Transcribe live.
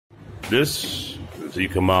This is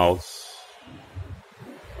Eek-A-Mouse,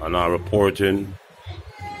 and I'm reporting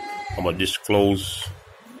from a disclosed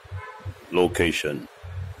location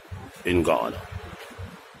in Ghana.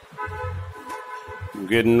 I'm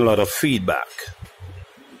getting a lot of feedback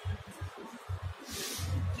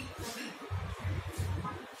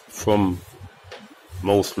from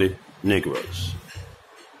mostly Negroes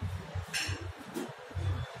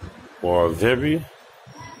who are very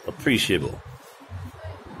appreciable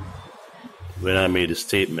when I made a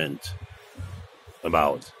statement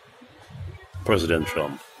about President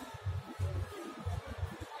Trump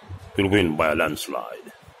will win by a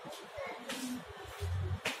landslide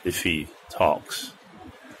if he talks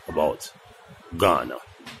about Ghana,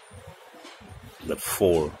 the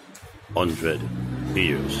 400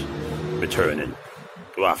 years returning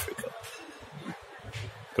to Africa.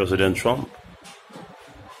 President Trump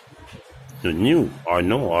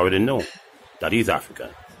already know that he's African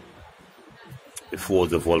before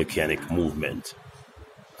the volcanic movement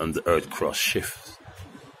and the earth crust shift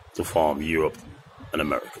to form Europe and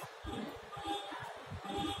America.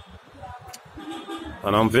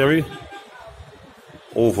 And I'm very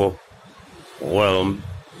overwhelmed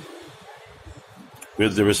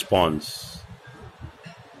with the response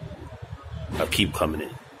that keep coming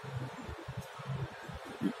in.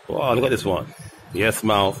 Oh, look at this one. Yes,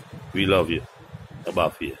 mouth, we love you.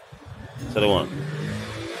 Above here. So the one.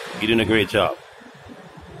 You're doing a great job.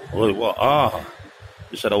 This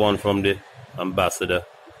is the one from the ambassador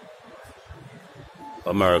of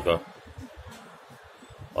America,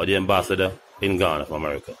 or the ambassador in Ghana from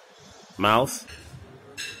America. Mouse,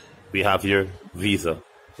 we have your visa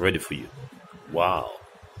ready for you. Wow.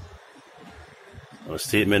 A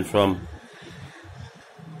statement from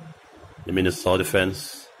the Minister of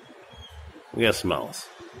Defense. Yes, Mouse.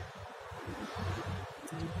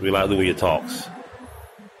 We like the way you talks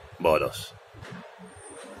about us.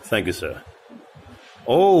 Thank you, sir.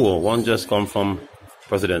 Oh, one just come from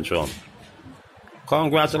President Trump.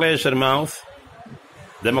 Congratulations, Mouse.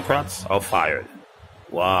 Democrats are fired.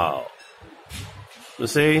 Wow. You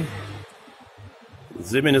see,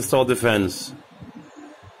 the Minister of Defense,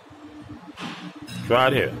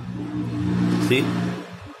 right here. See,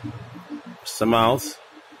 Mr. Mouse,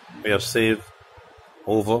 we have saved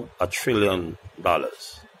over $1 trillion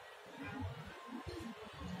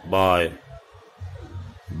by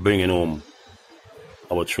bringing home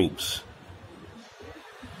our troops.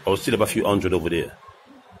 I will still have a few hundred over there.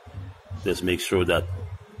 Just make sure that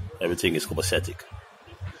everything is copacetic.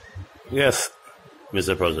 Yes,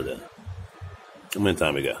 Mr. President. How many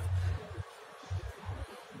time we got?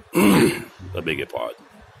 I beg your pardon.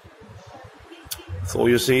 So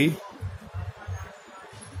you see,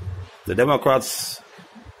 the Democrats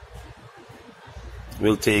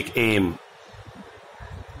will take aim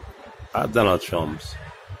at Donald Trump's,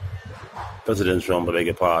 President Trump, I beg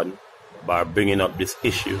your pardon, by bringing up this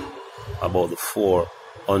issue about the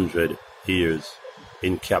 400 years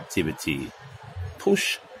in captivity.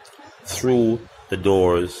 Push through the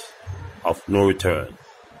doors of no return.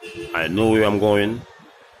 I know where I'm going.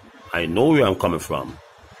 I know where I'm coming from.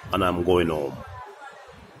 And I'm going home.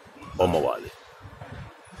 Omawali.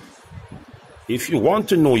 If you want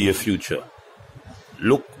to know your future,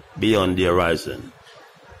 look beyond the horizon.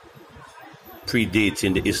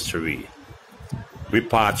 Predating the history.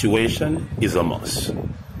 Repatriation is a must.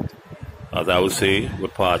 As I would say,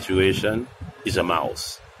 repatriation is a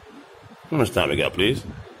mouse. How much time we got, please?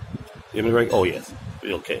 Give me a break? Oh, yes.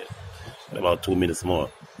 Okay. About 2 minutes more.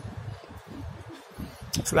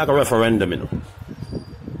 It's like a referendum, you know.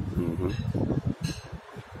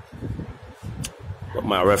 But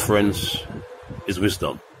my reference is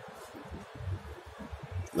wisdom.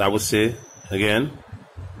 I would say, again,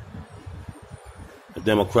 the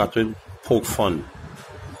Democrat will poke fun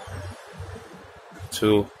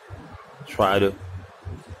to try to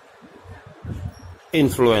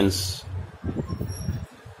influence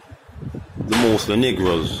the mostly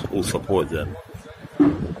Negroes who support them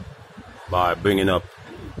by bringing up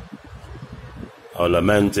or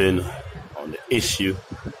lamenting on the issue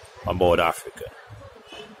about Africa.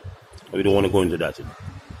 We don't want to go into that.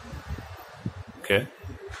 Okay?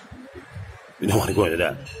 We don't want to go into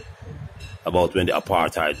that. About when the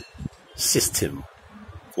apartheid system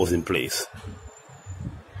was in place.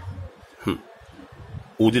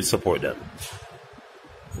 Who did support them?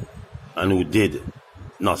 And who did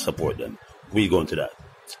not support them? We go into that.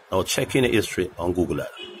 Now check in the history on Google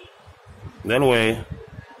that. Anyway,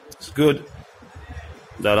 it's good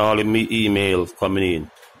that all the emails coming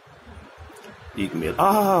in. Eekmail.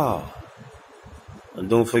 And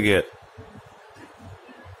don't forget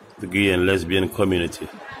the gay and lesbian community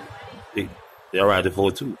they arrived at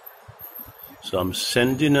 4-2. So I'm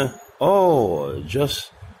sending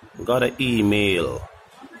just got an email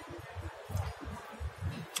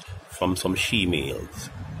from some she-mails.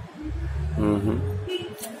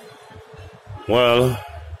 Well,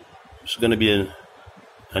 it's going to be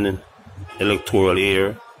an electoral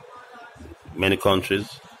year. Many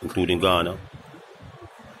countries, including Ghana.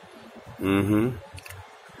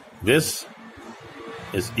 This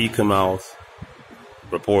is Eek-A-Mouse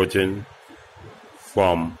reporting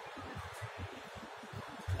from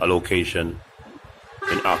a location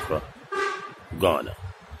in Accra, Ghana.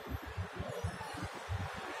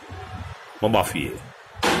 Mabafie,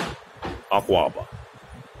 Akwaba.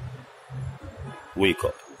 Wake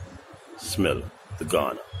up, smell the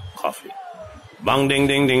Ghana coffee. Bang, ding,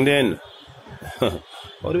 ding, ding, ding.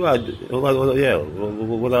 What do I do? Yeah,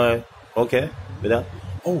 will I? Okay, with that.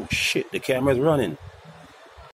 Oh shit, the camera's running.